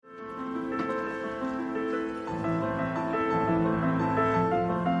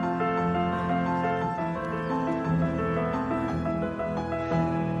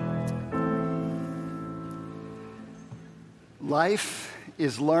Life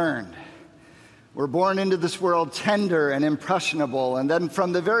is learned. We're born into this world tender and impressionable, and then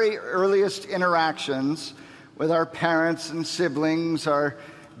from the very earliest interactions with our parents and siblings, our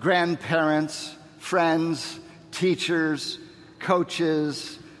grandparents, friends, teachers,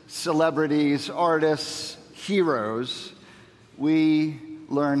 coaches, celebrities, artists, heroes, we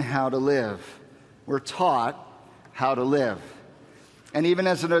learn how to live. We're taught how to live. And even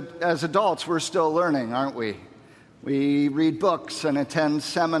as adults, we're still learning, aren't we? We read books and attend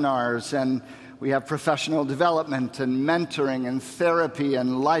seminars, and we have professional development and mentoring and therapy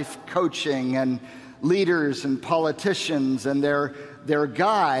and life coaching and leaders and politicians, and they're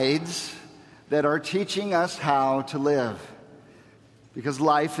guides that are teaching us how to live, because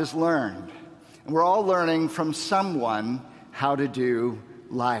life is learned. And we're all learning from someone how to do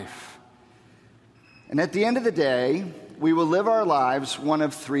life. And at the end of the day, we will live our lives one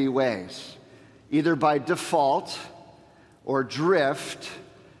of three ways: either by default, or drift,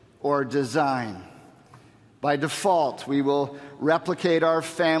 or design. By default, we will replicate our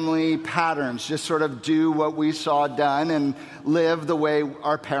family patterns, just sort of do what we saw done and live the way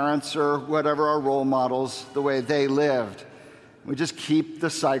our parents or whatever our role models, the way they lived. We just keep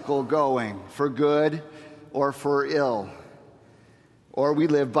the cycle going, for good or for ill. Or we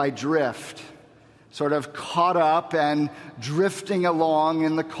live by drift, sort of caught up and drifting along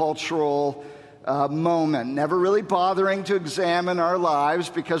in the cultural moment, never really bothering to examine our lives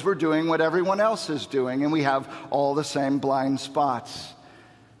because we're doing what everyone else is doing, and we have all the same blind spots.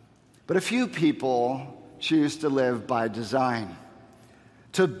 But a few people choose to live by design,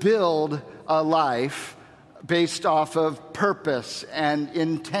 to build a life based off of purpose and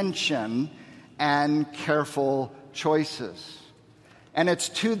intention and careful choices. And it's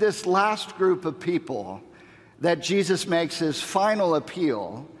to this last group of people that Jesus makes his final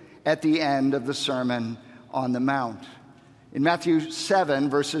appeal at the end of the Sermon on the Mount. In Matthew 7,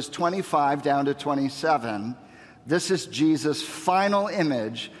 verses 25 down to 27, this is Jesus' final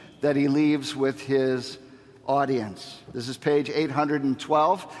image that he leaves with his audience. This is page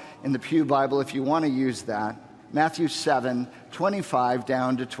 812 in the Pew Bible if you want to use that. Matthew 7, 25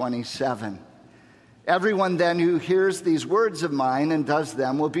 down to 27. Everyone then who hears these words of mine and does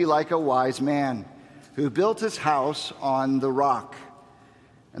them will be like a wise man who built his house on the rock.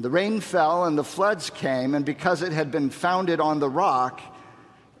 And the rain fell and the floods came, and because it had been founded on the rock,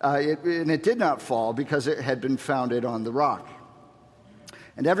 it did not fall because it had been founded on the rock.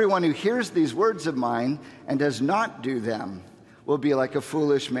 And everyone who hears these words of mine and does not do them will be like a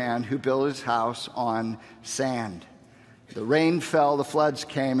foolish man who built his house on sand. The rain fell, the floods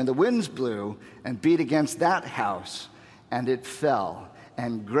came, and the winds blew and beat against that house, and it fell,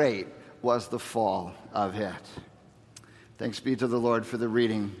 and great was the fall of it. Thanks be to the Lord for the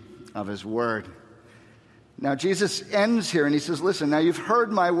reading of his word. Now, Jesus ends here, and he says, listen, now you've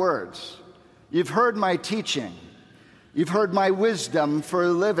heard my words. You've heard my teaching. You've heard my wisdom for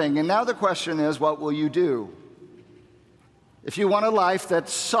living, and now the question is, what will you do? If you want a life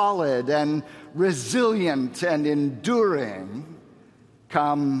that's solid and resilient and enduring,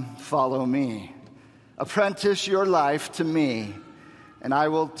 come follow me. Apprentice your life to me, and I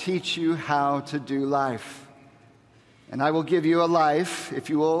will teach you how to do life. And I will give you a life, if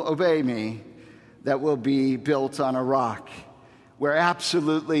you will obey me, that will be built on a rock, where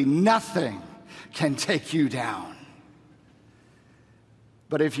absolutely nothing can take you down.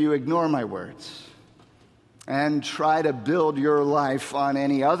 But if you ignore my words and try to build your life on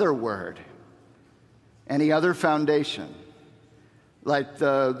any other word, any other foundation, like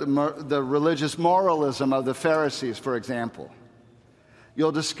the religious moralism of the Pharisees, for example,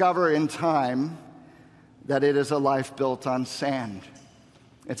 you'll discover in time that it is a life built on sand.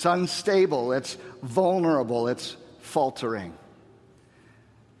 It's unstable, it's vulnerable, it's faltering.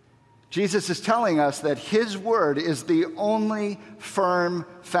 Jesus is telling us that his word is the only firm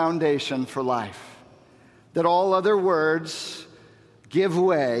foundation for life, that all other words give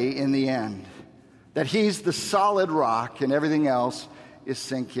way in the end, that he's the solid rock and everything else is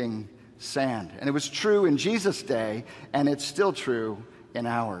sinking sand. And it was true in Jesus' day, and it's still true in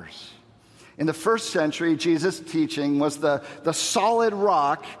ours. In the first century, Jesus' teaching was the solid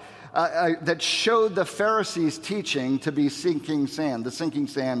rock that showed the Pharisees' teaching to be sinking sand, the sinking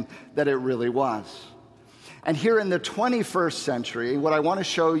sand that it really was. And here in the 21st century, what I want to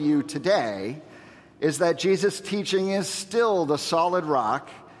show you today is that Jesus' teaching is still the solid rock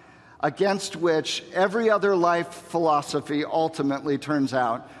against which every other life philosophy ultimately turns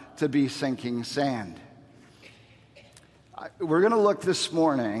out to be sinking sand. We're going to look this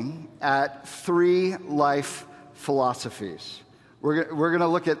morning at three life philosophies. We're going to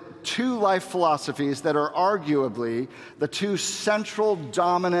look at two life philosophies that are arguably the two central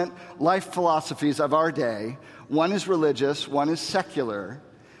dominant life philosophies of our day. One is religious, one is secular,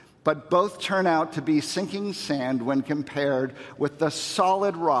 but both turn out to be sinking sand when compared with the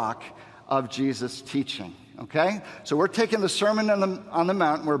solid rock of Jesus' teaching. Okay? So we're taking the Sermon on the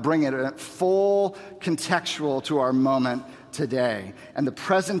Mount and we're bringing it full contextual to our moment today. And the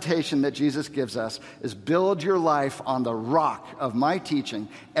presentation that Jesus gives us is build your life on the rock of my teaching.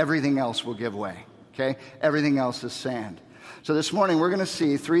 Everything else will give way. Okay? Everything else is sand. So this morning we're going to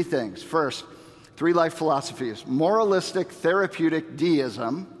see three things. First, three life philosophies. Moralistic therapeutic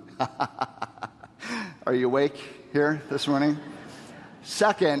deism. Are you awake here this morning?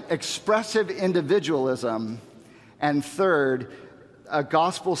 Second, expressive individualism. And third, a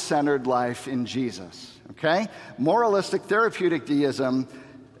gospel-centered life in Jesus. Okay? Moralistic therapeutic deism,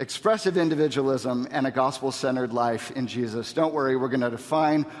 expressive individualism, and a gospel-centered life in Jesus. Don't worry, we're going to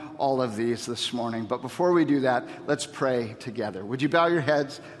define all of these this morning. But before we do that, let's pray together. Would you bow your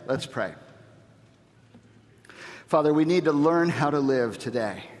heads? Let's pray. Father, we need to learn how to live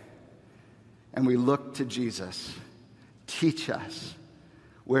today. And we look to Jesus. Teach us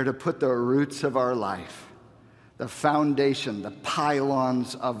where to put the roots of our life, the foundation, the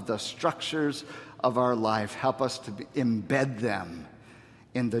pylons of the structures of our life. Help us to embed them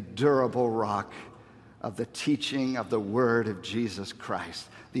in the durable rock of the teaching of the word of Jesus Christ,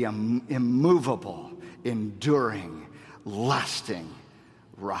 the immovable, enduring, lasting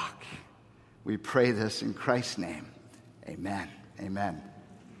rock. We pray this in Christ's name. Amen. Amen.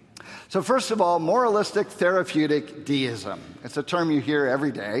 So first of all, moralistic therapeutic deism. It's a term you hear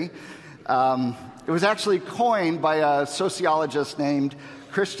every day. It was actually coined by a sociologist named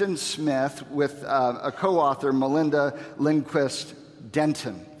Christian Smith with a co-author, Melinda Lindquist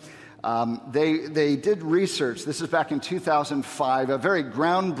Denton. They did research. This is back in 2005, a very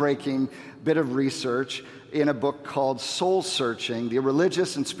groundbreaking bit of research in a book called Soul Searching, The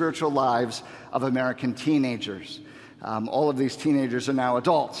Religious and Spiritual Lives of American Teenagers. All of these teenagers are now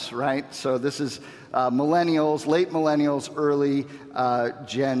adults, right? So this is millennials, late millennials, early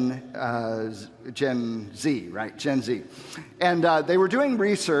Gen Z, right? Gen Z. And they were doing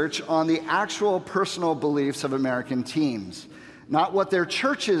research on the actual personal beliefs of American teens. Not what their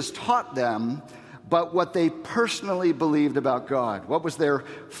churches taught them, but what they personally believed about God. What was their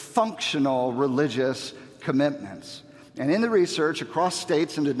functional religious commitments? And in the research across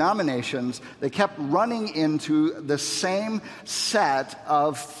states and denominations, they kept running into the same set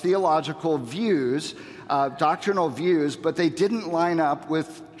of theological views, doctrinal views, but they didn't line up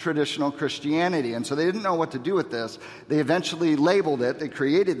with traditional Christianity. And so they didn't know what to do with this. They eventually labeled it, they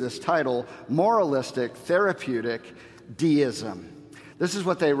created this title, Moralistic Therapeutic Deism. This is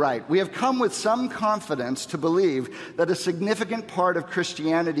what they write. We have come with some confidence to believe that a significant part of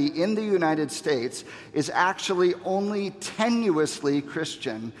Christianity in the United States is actually only tenuously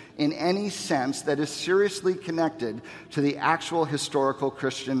Christian in any sense that is seriously connected to the actual historical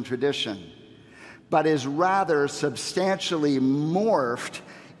Christian tradition, but is rather substantially morphed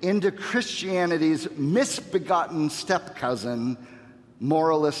into Christianity's misbegotten step-cousin,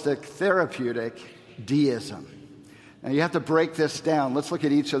 moralistic therapeutic deism. Now, you have to break this down. Let's look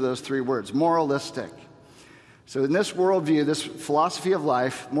at each of those three words. Moralistic. So in this worldview, this philosophy of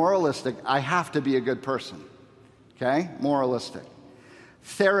life, moralistic, I have to be a good person. Okay? Moralistic.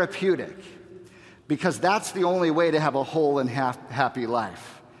 Therapeutic. Because that's the only way to have a whole and happy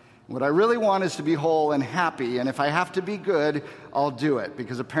life. What I really want is to be whole and happy, and if I have to be good, I'll do it,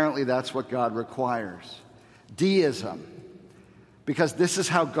 because apparently that's what God requires. Deism. Because this is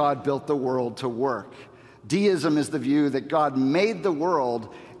how God built the world to work. Deism is the view that God made the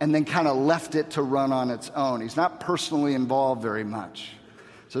world and then kind of left it to run on its own. He's not personally involved very much.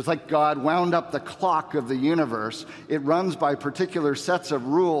 So it's like God wound up the clock of the universe. It runs by particular sets of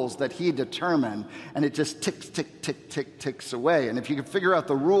rules that he determined, and it just ticks, tick, tick, tick, ticks away. And if you can figure out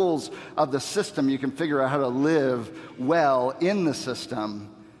the rules of the system, you can figure out how to live well in the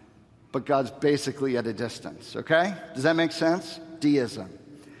system, but God's basically at a distance, okay? Does that make sense? Deism.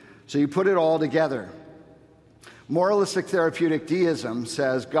 So you put it all together. Moralistic therapeutic deism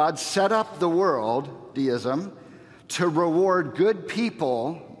says God set up the world, deism, to reward good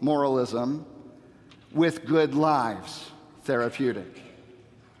people, moralism, with good lives, therapeutic.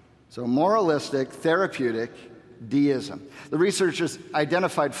 So moralistic, therapeutic, deism. The researchers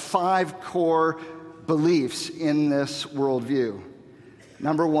identified 5 core beliefs in this worldview.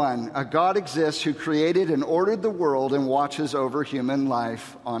 Number 1, a God exists who created and ordered the world and watches over human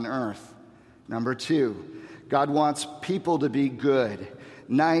life on earth. Number 2, God wants people to be good,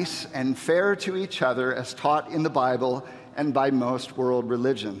 nice, and fair to each other as taught in the Bible and by most world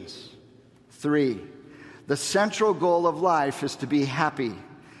religions. 3, the central goal of life is to be happy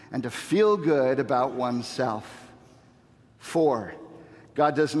and to feel good about oneself. 4,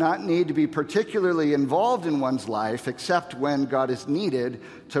 God does not need to be particularly involved in one's life except when God is needed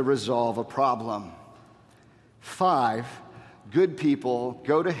to resolve a problem. 5, good people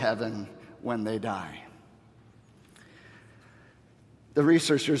go to heaven when they die. The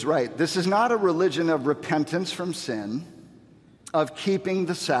researcher's right. This is not a religion of repentance from sin, of keeping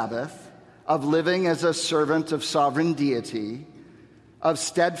the Sabbath, of living as a servant of sovereign deity, of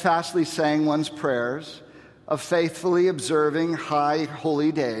steadfastly saying one's prayers, of faithfully observing high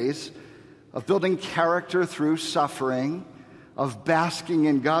holy days, of building character through suffering, of basking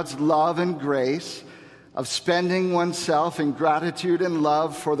in God's love and grace, of spending oneself in gratitude and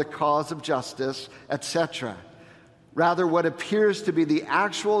love for the cause of justice, etc. Rather, what appears to be the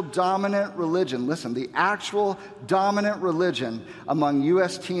actual dominant religion, listen, the actual dominant religion among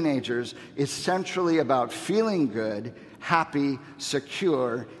U.S. teenagers is centrally about feeling good, happy,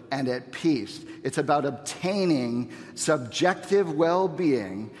 secure, and at peace. It's about obtaining subjective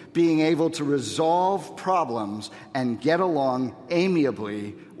well-being, being able to resolve problems, and get along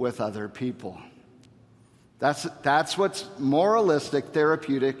amiably with other people. That's what moralistic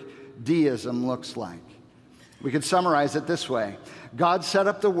therapeutic deism looks like. We could summarize it this way. God set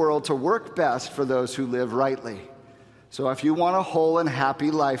up the world to work best for those who live rightly. So if you want a whole and happy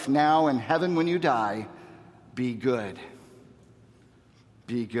life now and heaven when you die, be good.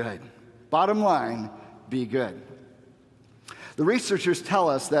 Be good. Bottom line, be good. The researchers tell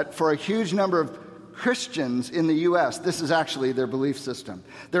us that for a huge number of Christians in the U.S., this is actually their belief system,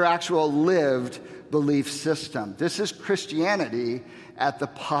 their actual lived belief system. This is Christianity at the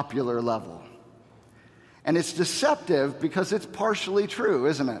popular level. And it's deceptive because it's partially true,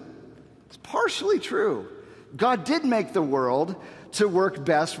 isn't it? It's partially true. God did make the world to work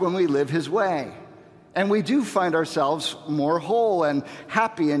best when we live his way. And we do find ourselves more whole and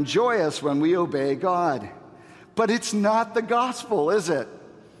happy and joyous when we obey God. But it's not the gospel, is it?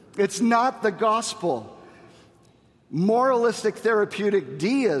 It's not the gospel. Moralistic therapeutic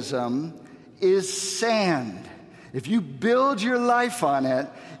deism is sand. If you build your life on it,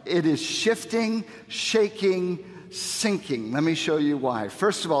 it is shifting, shaking, sinking. Let me show you why.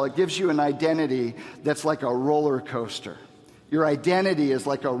 First of all, it gives you an identity that's like a roller coaster. Your identity is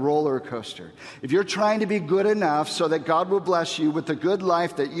like a roller coaster. If you're trying to be good enough so that God will bless you with the good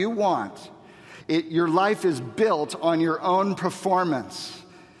life that you want, your life is built on your own performance.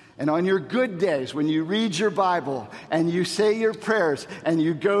 And on your good days, when you read your Bible and you say your prayers and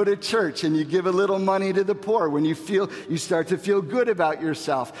you go to church and you give a little money to the poor, when you start to feel good about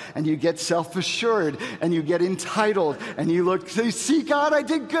yourself and you get self-assured and you get entitled and you say, see, God, I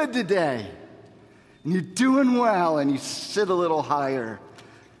did good today. And you're doing well and you sit a little higher.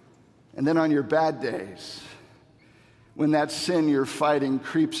 And then on your bad days, when that sin you're fighting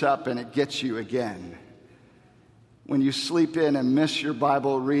creeps up and it gets you again, when you sleep in and miss your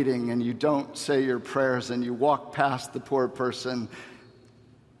Bible reading and you don't say your prayers and you walk past the poor person,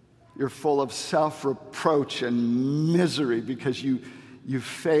 you're full of self-reproach and misery because you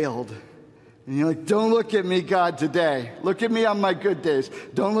failed. And you're like, don't look at me, God, today. Look at me on my good days.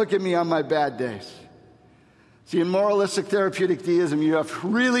 Don't look at me on my bad days. See, in moralistic therapeutic deism, you have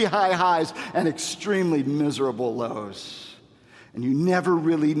really high highs and extremely miserable lows. And you never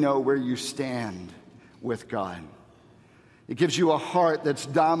really know where you stand with God. It gives you a heart that's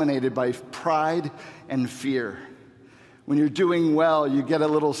dominated by pride and fear. When you're doing well, you get a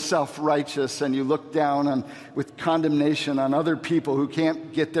little self-righteous and you look down with condemnation on other people who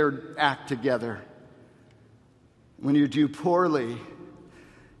can't get their act together. When you do poorly,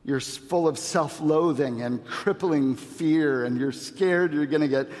 you're full of self-loathing and crippling fear, and you're scared you're going to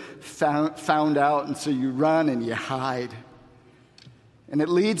get found out, and so you run and you hide. And it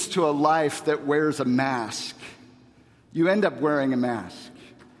leads to a life that wears a mask. You end up wearing a mask.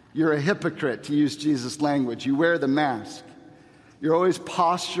 You're a hypocrite, to use Jesus' language. You wear the mask. You're always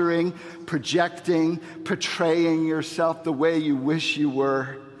posturing, projecting, portraying yourself the way you wish you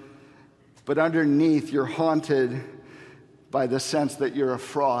were. But underneath, you're haunted by the sense that you're a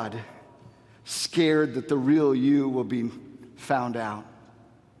fraud, scared that the real you will be found out.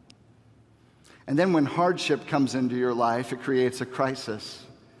 And then when hardship comes into your life, it creates a crisis.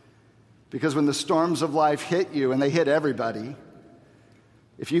 Because when the storms of life hit you, and they hit everybody,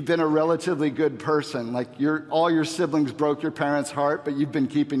 if you've been a relatively good person, like all your siblings broke your parents' heart, but you've been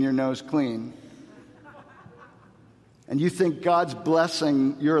keeping your nose clean, and you think God's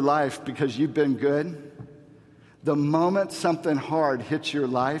blessing your life because you've been good, The moment something hard hits your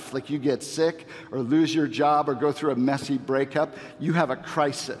life, like you get sick or lose your job or go through a messy breakup, you have a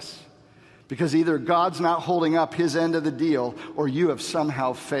crisis. Because either God's not holding up his end of the deal or you have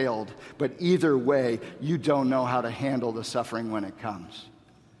somehow failed. But either way, you don't know how to handle the suffering when it comes.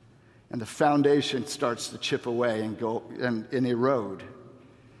 And the foundation starts to chip away and go and erode.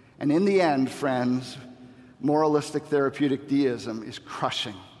 And in the end, friends, moralistic therapeutic deism is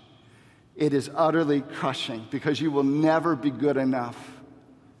crushing. It is utterly crushing because you will never be good enough.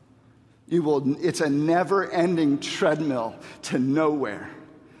 It's a never-ending treadmill to nowhere.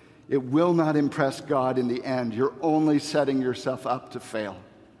 It will not impress God in the end. You're only setting yourself up to fail.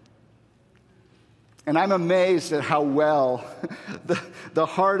 And I'm amazed at how well the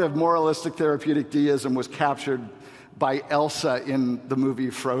heart of moralistic therapeutic deism was captured by Elsa in the movie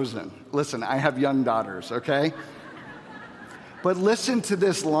Frozen. Listen, I have young daughters, okay? But listen to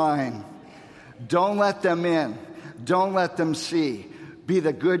this line. Don't let them in. Don't let them see. Be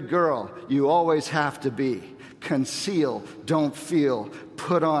the good girl you always have to be. Conceal, don't feel,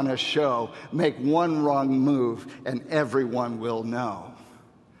 put on a show, make one wrong move, and everyone will know.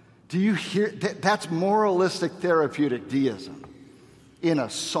 Do you hear? That's moralistic therapeutic deism in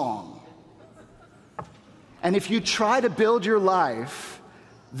a song. And if you try to build your life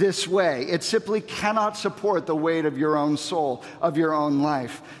this way, it simply cannot support the weight of your own soul, of your own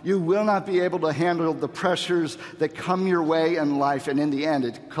life. You will not be able to handle the pressures that come your way in life, and in the end,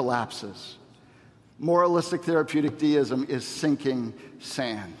 it collapses. Moralistic therapeutic deism is sinking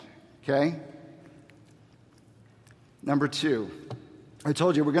sand, okay? Number 2, I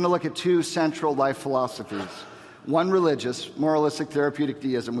told you we're going to look at 2 central life philosophies. One religious, moralistic therapeutic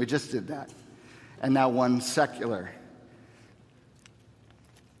deism, we just did that. And now one secular,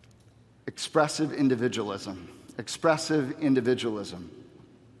 expressive individualism. Expressive individualism.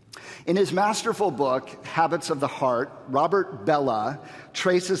 In his masterful book, Habits of the Heart, Robert Bellah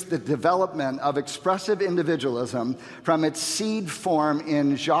traces the development of expressive individualism from its seed form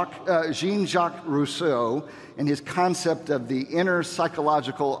in Jean-Jacques Rousseau in his concept of the inner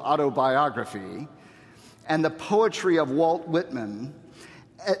psychological autobiography, and the poetry of Walt Whitman,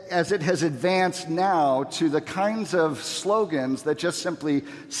 as it has advanced now to the kinds of slogans that just simply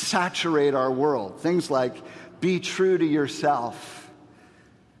saturate our world. Things like, be true to yourself.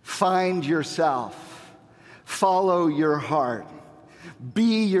 Find yourself. Follow your heart.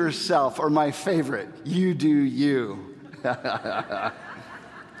 Be yourself, or my favorite, you do you.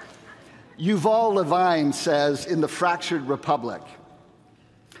 Yuval Levine says in The Fractured Republic,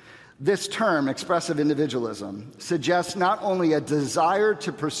 this term, expressive individualism, suggests not only a desire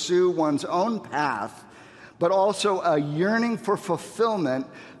to pursue one's own path, but also a yearning for fulfillment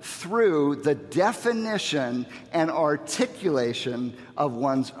through the definition and articulation of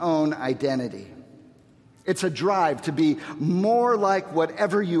one's own identity. It's a drive to be more like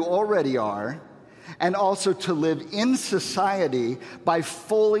whatever you already are, and also to live in society by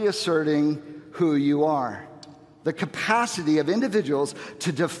fully asserting who you are. The capacity of individuals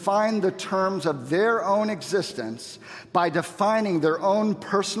to define the terms of their own existence by defining their own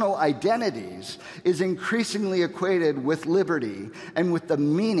personal identities is increasingly equated with liberty and with the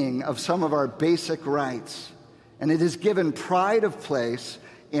meaning of some of our basic rights. And it is given pride of place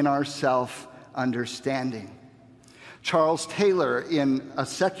in our self-understanding. Charles Taylor, in A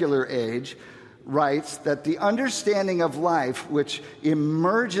Secular Age, writes that the understanding of life which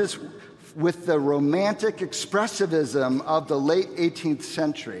emerges with the romantic expressivism of the late 18th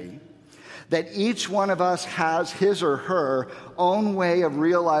century, that each one of us has his or her own way of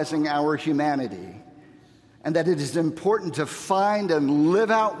realizing our humanity, and that it is important to find and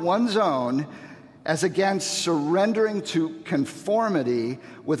live out one's own as against surrendering to conformity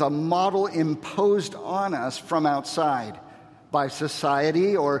with a model imposed on us from outside by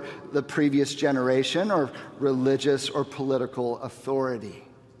society or the previous generation or religious or political authority.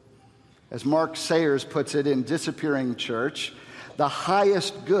 As Mark Sayers puts it in Disappearing Church, the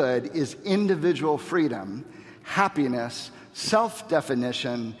highest good is individual freedom, happiness,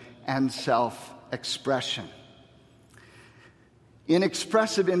 self-definition, and self-expression. In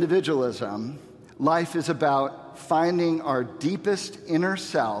expressive individualism, life is about finding our deepest inner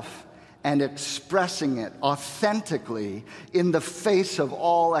self and expressing it authentically in the face of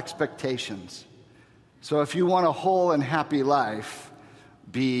all expectations. So if you want a whole and happy life,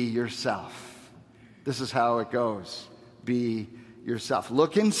 be yourself. This is how it goes. Be yourself.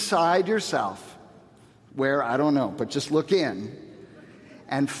 Look inside yourself. Where, I don't know, but just look in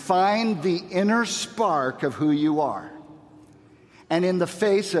and find the inner spark of who you are. And in the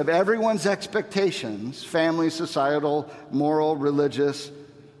face of everyone's expectations, family, societal, moral, religious,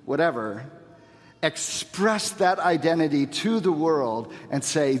 whatever, express that identity to the world and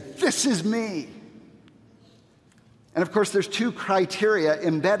say, this is me. And of course, there's two criteria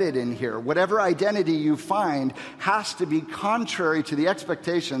embedded in here. Whatever identity you find has to be contrary to the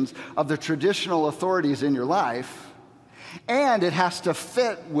expectations of the traditional authorities in your life, and it has to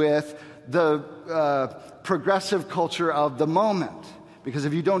fit with the progressive culture of the moment. Because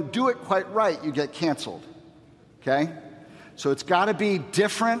if you don't do it quite right, you get canceled. Okay? So it's got to be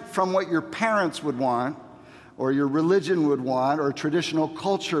different from what your parents would want, or your religion would want, or traditional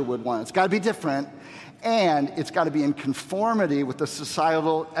culture would want. It's got to be different. And it's got to be in conformity with the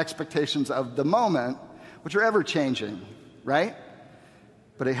societal expectations of the moment, which are ever-changing, right?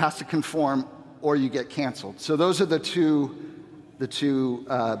 But it has to conform or you get canceled. So those are the two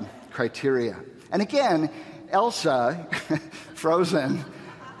criteria. And again, Elsa, Frozen,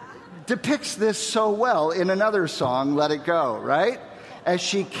 depicts this so well in another song, Let It Go, right? As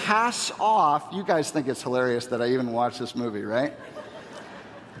she casts off, you guys think it's hilarious that I even watched this movie, right?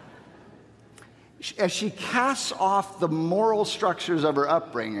 As she casts off the moral structures of her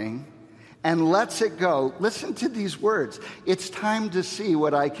upbringing and lets it go, listen to these words. It's time to see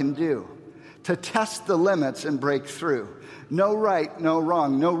what I can do, to test the limits and break through. No right, no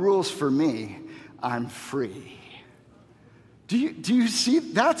wrong, no rules for me. I'm free. Do you see?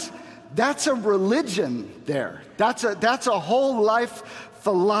 That's a religion there. That's a whole life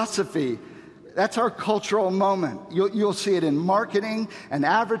philosophy. That's our cultural moment. You'll see it in marketing and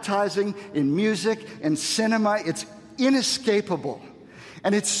advertising, in music and cinema. It's inescapable.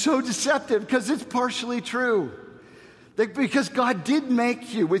 And it's so deceptive because it's partially true. Because God did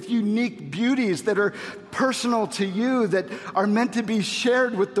make you with unique beauties that are personal to you, that are meant to be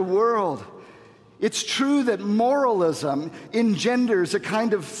shared with the world. It's true that moralism engenders a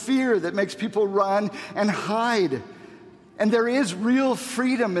kind of fear that makes people run and hide. And there is real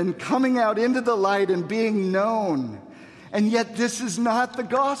freedom in coming out into the light and being known. And yet this is not the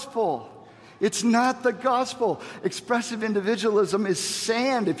gospel. It's not the gospel. Expressive individualism is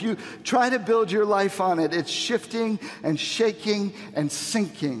sand. If you try to build your life on it, it's shifting and shaking and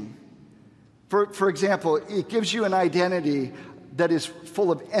sinking. For example, it gives you an identity that is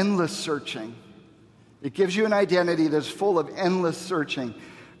full of endless searching. It gives you an identity that's full of endless searching.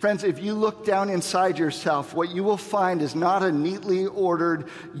 Friends, if you look down inside yourself, what you will find is not a neatly ordered,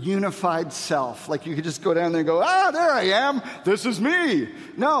 unified self. Like you could just go down there and go, there I am. This is me.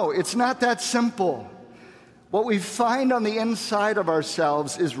 No, it's not that simple. What we find on the inside of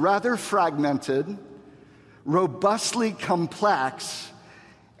ourselves is rather fragmented, robustly complex,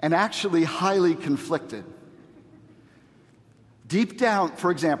 and actually highly conflicted. Deep down,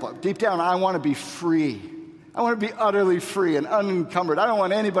 for example, I want to be free. I want to be utterly free and unencumbered. I don't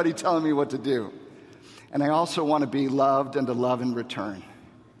want anybody telling me what to do. And I also want to be loved and to love in return.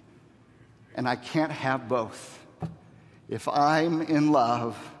 And I can't have both. If I'm in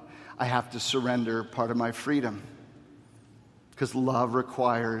love, I have to surrender part of my freedom. Because love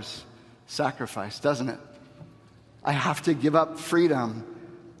requires sacrifice, doesn't it? I have to give up freedom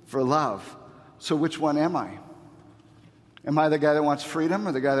for love. So which one am I? Am I the guy that wants freedom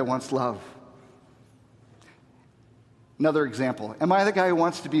or the guy that wants love? Another example. Am I the guy who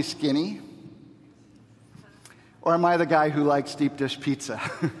wants to be skinny? Or am I the guy who likes deep dish pizza?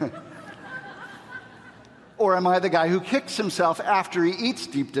 Or am I the guy who kicks himself after he eats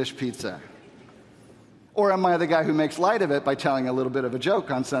deep dish pizza? Or am I the guy who makes light of it by telling a little bit of a joke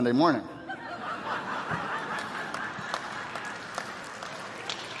on Sunday morning?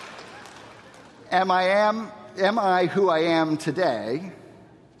 Am I who I am today?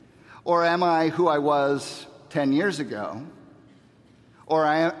 Or am I who I was 10 years ago? Or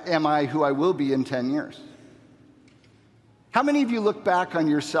am I who I will be in 10 years? How many of you look back on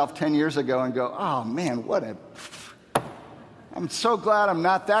yourself 10 years ago and go, oh man, I'm so glad I'm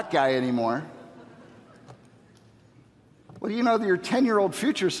not that guy anymore? Well, you know that your 10-year-old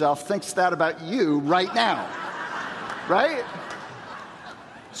future self thinks that about you right now, right?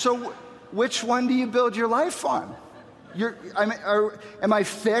 So which one do you build your life on? Am I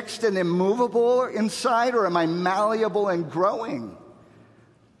fixed and immovable inside, or am I malleable and growing?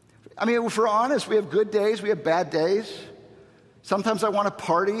 I mean, if we're honest, we have good days, we have bad days. Sometimes I want to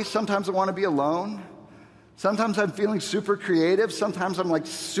party, sometimes I want to be alone. Sometimes I'm feeling super creative, sometimes I'm like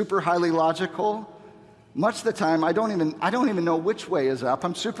super highly logical. Much of the time, I don't even know which way is up.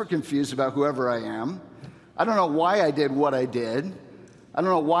 I'm super confused about whoever I am. I don't know why I did what I did. I don't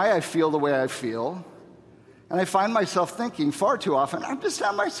know why I feel the way I feel. And I find myself thinking far too often, I'm just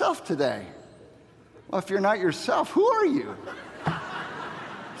not myself today. Well, if you're not yourself, who are you?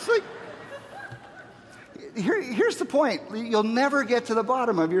 It's like, here's the point. You'll never get to the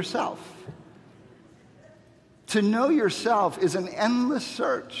bottom of yourself. To know yourself is an endless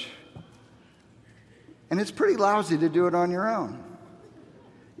search. And it's pretty lousy to do it on your own.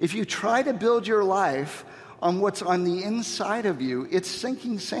 If you try to build your life on what's on the inside of you, it's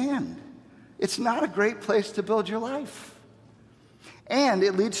sinking sand. It's not a great place to build your life. And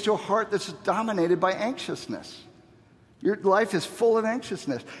it leads to a heart that's dominated by anxiousness. Your life is full of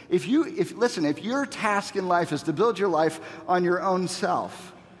anxiousness. If your task in life is to build your life on your own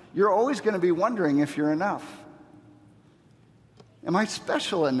self, you're always going to be wondering if you're enough. Am I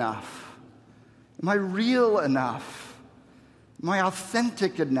special enough? Am I real enough? Am I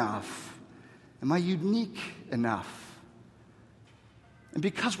authentic enough? Am I unique enough? And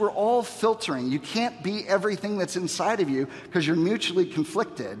because we're all filtering, you can't be everything that's inside of you because you're mutually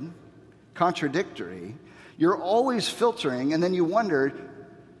conflicted, contradictory. You're always filtering, and then you wonder,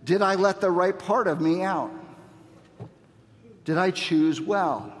 did I let the right part of me out? Did I choose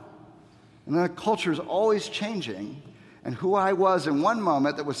well? And the culture is always changing, and who I was in one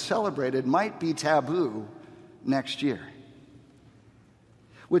moment that was celebrated might be taboo next year.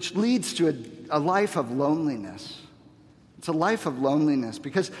 Which leads to a life of loneliness. It's a life of loneliness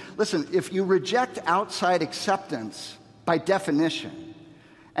because, listen, if you reject outside acceptance by definition,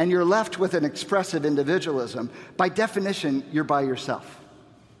 and you're left with an expressive individualism, by definition, you're by yourself.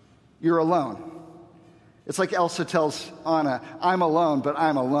 You're alone. It's like Elsa tells Anna, I'm alone, but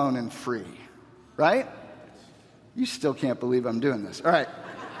I'm alone and free. Right? You still can't believe I'm doing this. All right.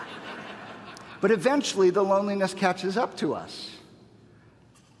 But eventually, the loneliness catches up to us.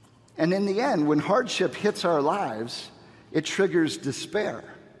 And in the end, when hardship hits our lives, it triggers despair.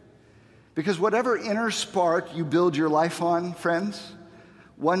 Because whatever inner spark you build your life on, friends,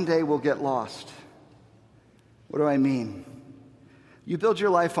 one day will get lost. What do I mean? You build your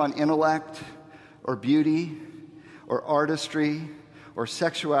life on intellect or beauty or artistry or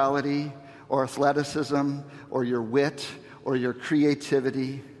sexuality or athleticism or your wit or your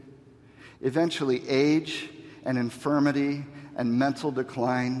creativity. Eventually, age and infirmity and mental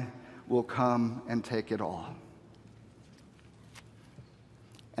decline will come and take it all.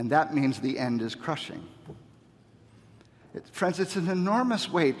 And that means the end is crushing. Friends, it's an enormous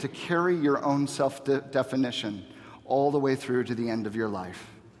weight to carry your own self-definition all the way through to the end of your life.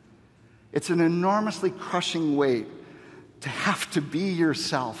 It's an enormously crushing weight to have to be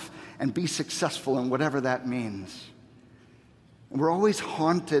yourself and be successful in whatever that means. And we're always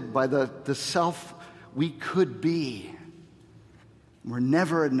haunted by the self we could be. We're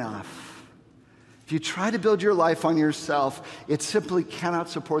never enough. If you try to build your life on yourself, it simply cannot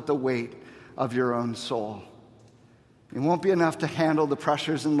support the weight of your own soul. It won't be enough to handle the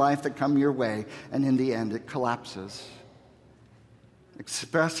pressures in life that come your way, and in the end, it collapses.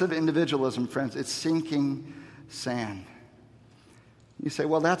 Expressive individualism, friends, it's sinking sand. You say,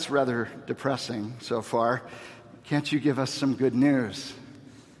 well, that's rather depressing so far. Can't you give us some good news?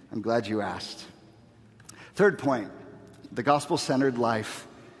 I'm glad you asked. Third point, the gospel-centered life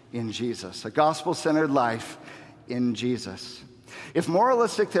in Jesus. A gospel-centered life in Jesus. If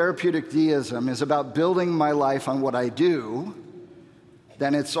moralistic therapeutic deism is about building my life on what I do,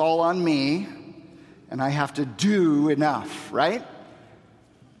 then it's all on me, and I have to do enough, right?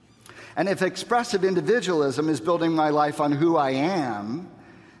 And if expressive individualism is building my life on who I am,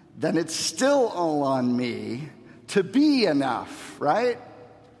 then it's still all on me to be enough, right?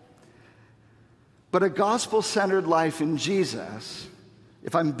 But a gospel-centered life in Jesus,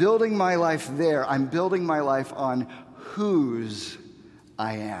 if I'm building my life there, I'm building my life on whose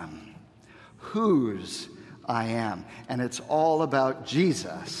I am. Whose I am. And it's all about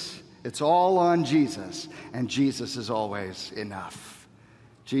Jesus. It's all on Jesus. And Jesus is always enough.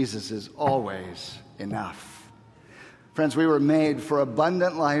 Jesus is always enough. Friends, we were made for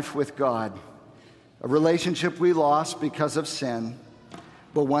abundant life with God. A relationship we lost because of sin,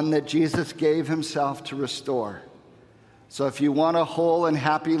 but one that Jesus gave himself to restore. So if you want a whole and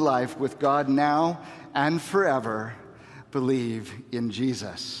happy life with God now and forever, believe in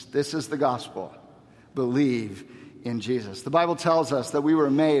Jesus. This is the gospel. Believe in Jesus. The Bible tells us that we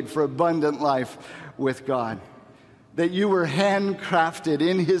were made for abundant life with God. That you were handcrafted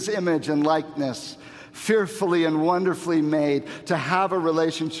in his image and likeness, fearfully and wonderfully made to have a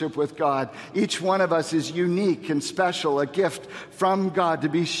relationship with God. Each one of us is unique and special, a gift from God to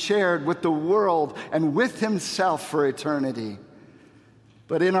be shared with the world and with himself for eternity.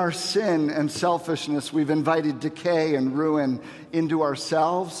 But in our sin and selfishness, we've invited decay and ruin into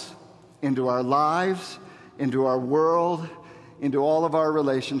ourselves, into our lives, into our world, into all of our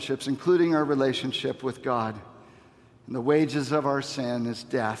relationships, including our relationship with God. And the wages of our sin is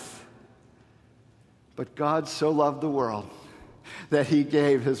death. But God so loved the world that he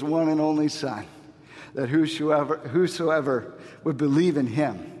gave his one and only Son, that whosoever would believe in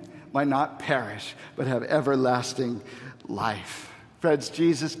him might not perish, but have everlasting life. Friends,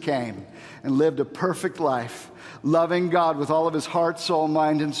 Jesus came and lived a perfect life, loving God with all of his heart, soul,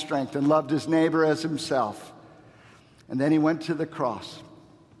 mind, and strength, and loved his neighbor as himself. And then he went to the cross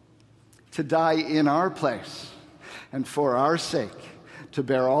to die in our place and for our sake, to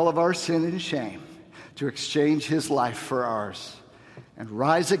bear all of our sin and shame, to exchange his life for ours, and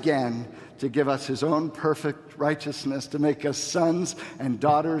rise again to give us his own perfect righteousness, to make us sons and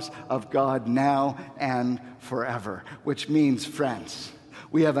daughters of God now and forever. Which means, friends,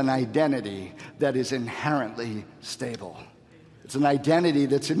 we have an identity that is inherently stable. It's an identity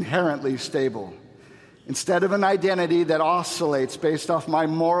that's inherently stable. Instead of an identity that oscillates based off my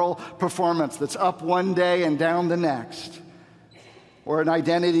moral performance that's up one day and down the next, or an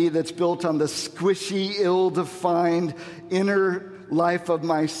identity that's built on the squishy, ill-defined inner life of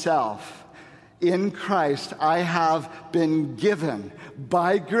myself, in Christ, I have been given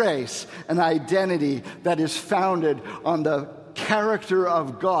by grace an identity that is founded on the character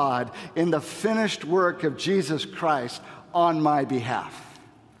of God in the finished work of Jesus Christ on my behalf.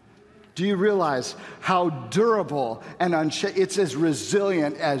 Do you realize how durable and it's as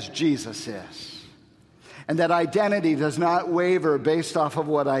resilient as Jesus is? And that identity does not waver based off of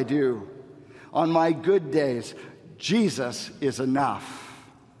what I do. On my good days, Jesus is enough.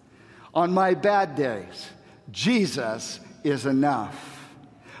 On my bad days, Jesus is enough.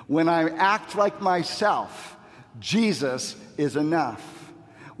 When I act like myself, Jesus is enough.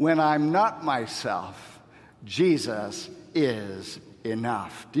 When I'm not myself, Jesus is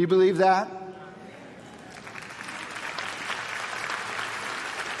enough. Do you believe that?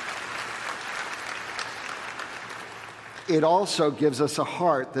 It also gives us a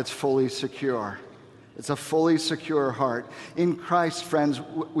heart that's fully secure. It's a fully secure heart. In Christ, friends,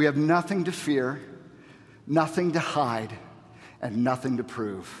 we have nothing to fear, nothing to hide, and nothing to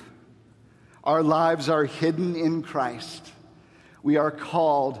prove. Our lives are hidden in Christ. We are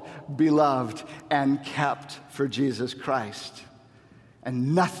called, beloved, and kept for Jesus Christ.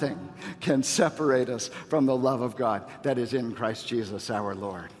 And nothing can separate us from the love of God that is in Christ Jesus our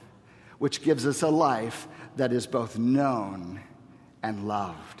Lord, which gives us a life that is both known and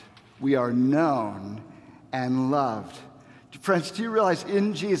loved. We are known and loved. Friends, do you realize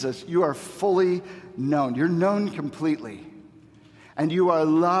in Jesus you are fully known? You're known completely. And you are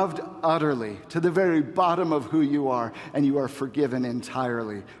loved utterly to the very bottom of who you are, and you are forgiven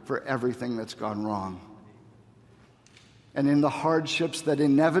entirely for everything that's gone wrong. And in the hardships that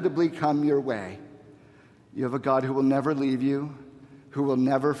inevitably come your way, you have a God who will never leave you, who will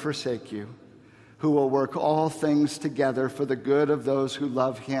never forsake you, who will work all things together for the good of those who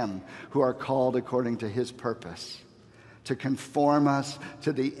love him, who are called according to his purpose, to conform us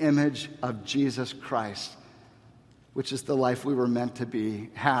to the image of Jesus Christ, which is the life we were meant to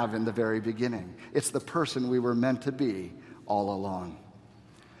have in the very beginning. It's the person we were meant to be all along.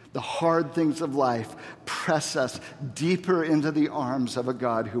 The hard things of life press us deeper into the arms of a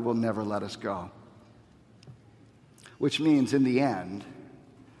God who will never let us go. Which means, in the end,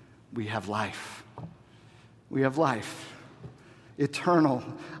 we have life. We have life. Eternal,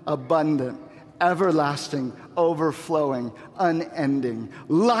 abundant, everlasting, overflowing, unending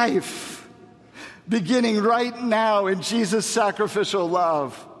life. Beginning right now in Jesus' sacrificial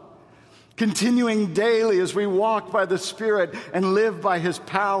love. Continuing daily as we walk by the Spirit and live by his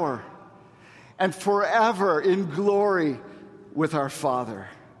power. And forever in glory with our Father.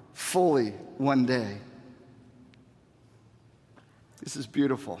 Fully one day. This is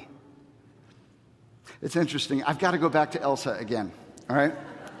beautiful. It's interesting. I've got to go back to Elsa again, all right?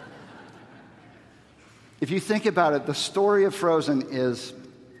 If you think about it, the story of Frozen is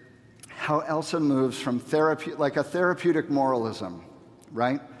how Elsa moves from like a therapeutic moralism,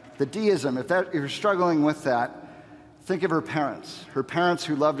 right? The deism, if you're struggling with that, think of her parents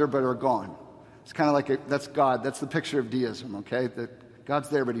who loved her but are gone. It's kind of like that's God. That's the picture of deism, okay? That God's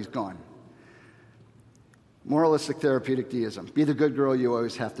there but he's gone. Moralistic therapeutic deism. Be the good girl you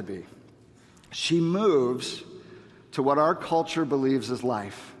always have to be. She moves to what our culture believes is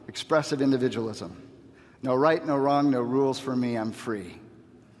life, expressive individualism. No right, no wrong, no rules for me, I'm free.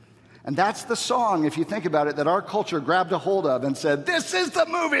 And that's the song, if you think about it, that our culture grabbed a hold of and said, this is the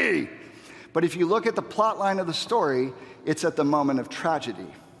movie! But if you look at the plot line of the story, it's at the moment of tragedy.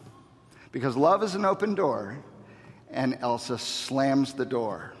 Because love is an open door, and Elsa slams the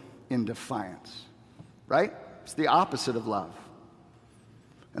door in defiance. Right? It's the opposite of love.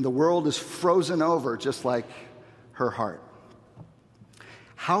 And the world is frozen over just like her heart.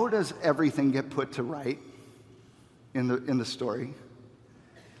 How does everything get put to right in the story?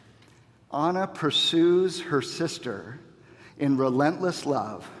 Anna pursues her sister in relentless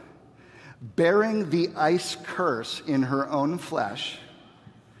love, bearing the ice curse in her own flesh,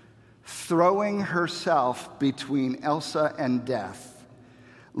 throwing herself between Elsa and death,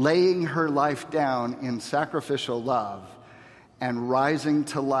 laying her life down in sacrificial love, and rising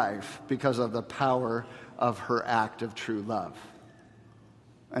to life because of the power of her act of true love.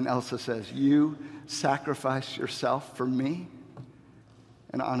 And Elsa says, "You sacrificed yourself for me?"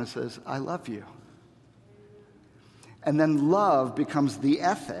 And Anna says, "I love you." And then love becomes the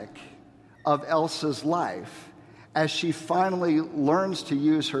ethic of Elsa's life as she finally learns to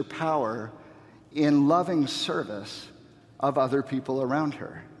use her power in loving service of other people around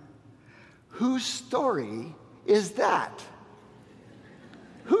her. Whose story is that?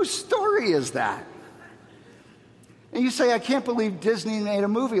 Whose story is that? And you say, "I can't believe Disney made a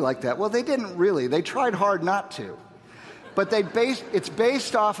movie like that." Well, they didn't really. They tried hard not to. But it's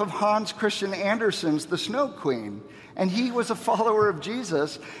based off of Hans Christian Andersen's The Snow Queen. And he was a follower of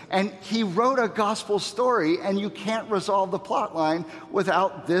Jesus, and he wrote a gospel story, and you can't resolve the plot line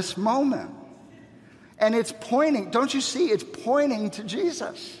without this moment. And it's pointing, don't you see, it's pointing to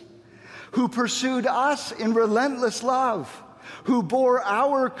Jesus, who pursued us in relentless love, who bore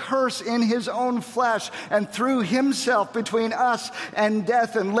our curse in his own flesh and threw himself between us and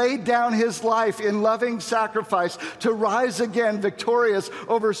death and laid down his life in loving sacrifice to rise again victorious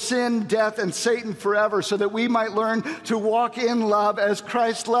over sin, death, and Satan forever, so that we might learn to walk in love as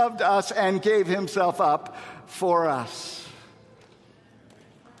Christ loved us and gave himself up for us.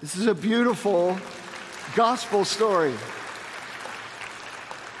 This is a beautiful gospel story.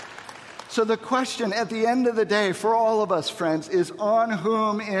 So the question at the end of the day for all of us, friends, is on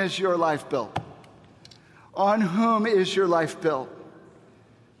whom is your life built? On whom is your life built?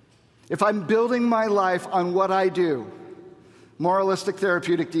 If I'm building my life on what I do, moralistic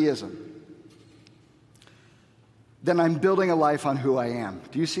therapeutic deism, then I'm building a life on who I am.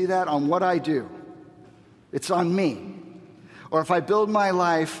 Do you see that? On what I do. It's on me. Or if I build my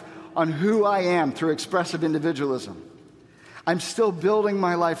life on who I am through expressive individualism, I'm still building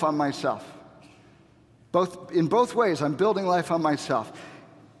my life on myself. In both ways, I'm building life on myself,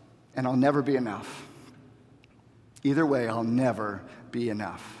 and I'll never be enough. Either way, I'll never be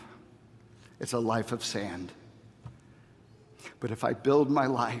enough. It's a life of sand. But if I build my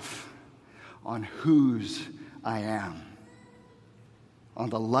life on whose I am,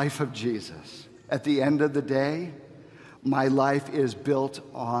 on the life of Jesus, at the end of the day, my life is built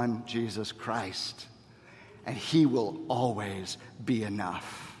on Jesus Christ. And he will always be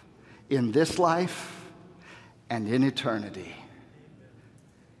enough in this life and in eternity.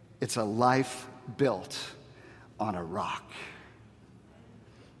 It's a life built on a rock.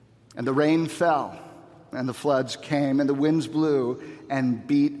 And the rain fell, and the floods came, and the winds blew and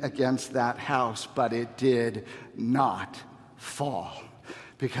beat against that house, but it did not fall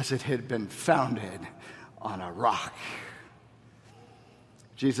because it had been founded on a rock.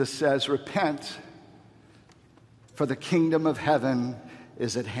 Jesus says, "Repent, for the kingdom of heaven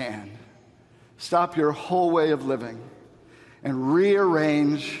is at hand." Stop your whole way of living and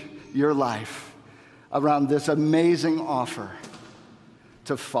rearrange your life around this amazing offer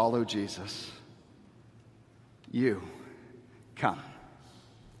to follow Jesus. You come,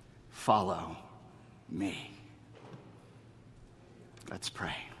 follow me. Let's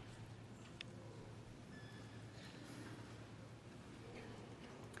pray.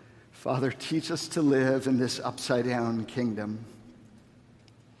 Father, teach us to live in this upside-down kingdom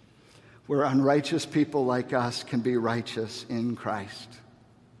where unrighteous people like us can be righteous in Christ,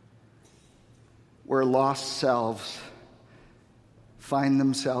 where lost selves find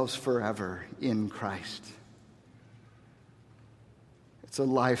themselves forever in Christ. It's a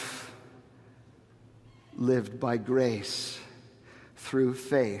life lived by grace through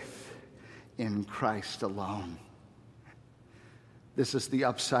faith in Christ alone. This is the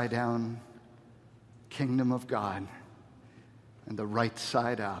upside-down kingdom of God and the right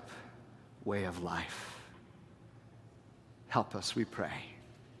side up way of life. Help us, we pray.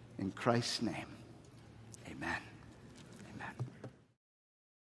 In Christ's name, amen.